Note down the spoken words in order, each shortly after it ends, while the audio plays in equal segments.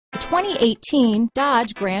2018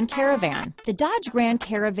 Dodge Grand Caravan. The Dodge Grand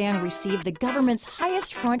Caravan received the government's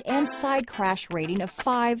highest front and side crash rating of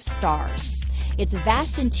 5 stars. Its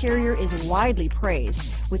vast interior is widely praised,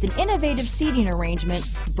 with an innovative seating arrangement,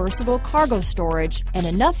 versatile cargo storage, and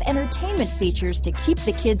enough entertainment features to keep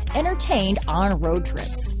the kids entertained on road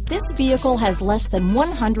trips. This vehicle has less than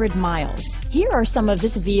 100 miles. Here are some of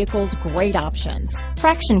this vehicle's great options: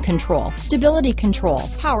 traction control, stability control,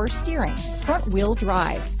 power steering, front wheel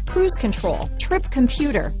drive, cruise control, trip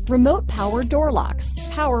computer, remote power door locks,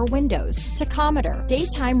 power windows, tachometer,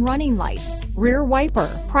 daytime running lights, rear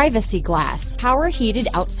wiper, privacy glass, power heated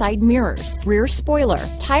outside mirrors, rear spoiler,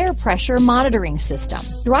 tire pressure monitoring system.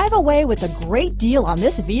 Drive away with a great deal on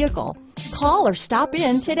this vehicle. Call or stop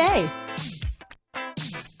in today.